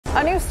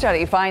A new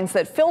study finds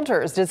that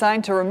filters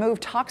designed to remove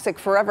toxic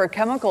forever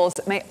chemicals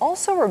may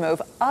also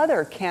remove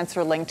other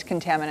cancer-linked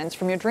contaminants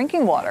from your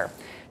drinking water.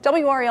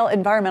 WRAL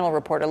environmental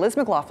reporter Liz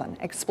McLaughlin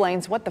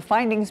explains what the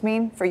findings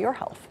mean for your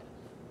health.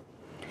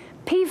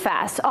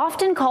 PFAS,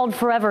 often called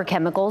forever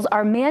chemicals,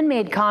 are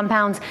man-made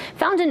compounds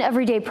found in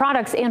everyday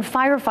products and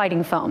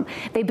firefighting foam.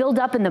 They build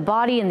up in the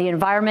body and the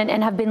environment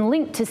and have been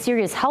linked to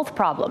serious health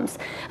problems.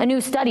 A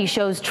new study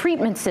shows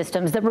treatment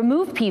systems that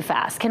remove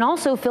PFAS can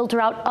also filter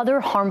out other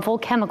harmful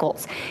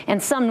chemicals.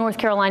 And some North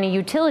Carolina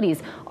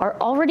utilities are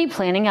already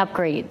planning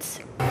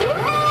upgrades.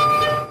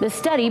 The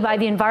study by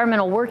the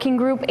Environmental Working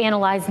Group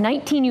analyzed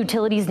 19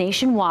 utilities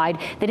nationwide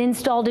that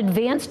installed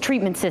advanced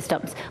treatment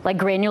systems like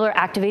granular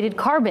activated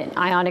carbon,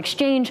 ion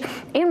exchange,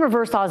 and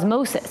reverse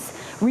osmosis.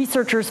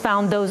 Researchers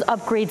found those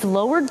upgrades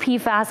lowered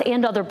PFAS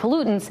and other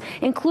pollutants,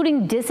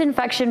 including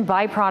disinfection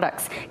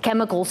byproducts,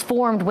 chemicals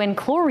formed when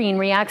chlorine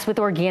reacts with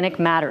organic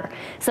matter.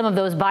 Some of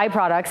those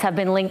byproducts have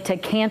been linked to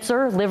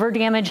cancer, liver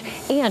damage,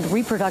 and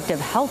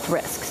reproductive health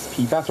risks.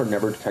 PFAS are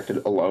never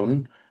detected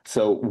alone.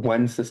 So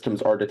when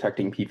systems are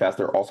detecting PFAS,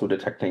 they're also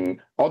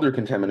detecting other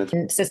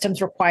contaminants.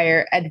 Systems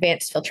require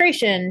advanced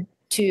filtration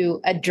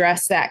to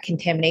address that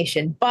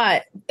contamination,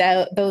 but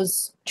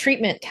those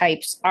treatment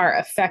types are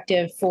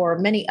effective for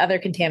many other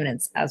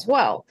contaminants as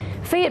well.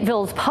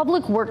 Fayetteville's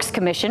Public Works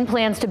Commission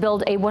plans to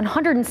build a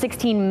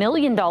 $116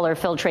 million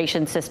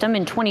filtration system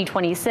in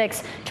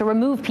 2026 to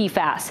remove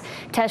PFAS.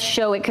 Tests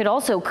show it could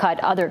also cut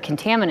other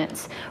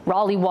contaminants.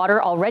 Raleigh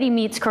Water already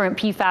meets current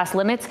PFAS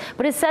limits,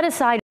 but has set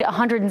aside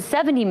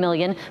 $170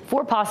 million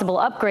for possible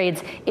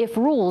upgrades if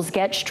rules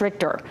get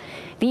stricter.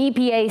 The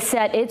EPA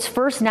set its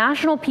first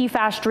national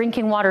PFAS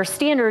drinking water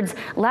standards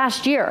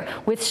last year,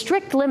 with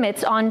strict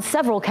limits on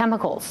several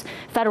chemicals.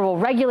 Federal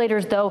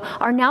regulators, though,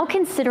 are now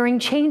considering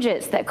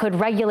changes that could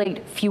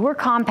regulate fewer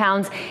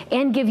compounds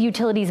and give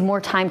utilities more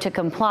time to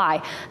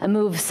comply, a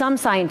move some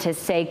scientists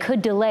say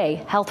could delay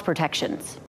health protections.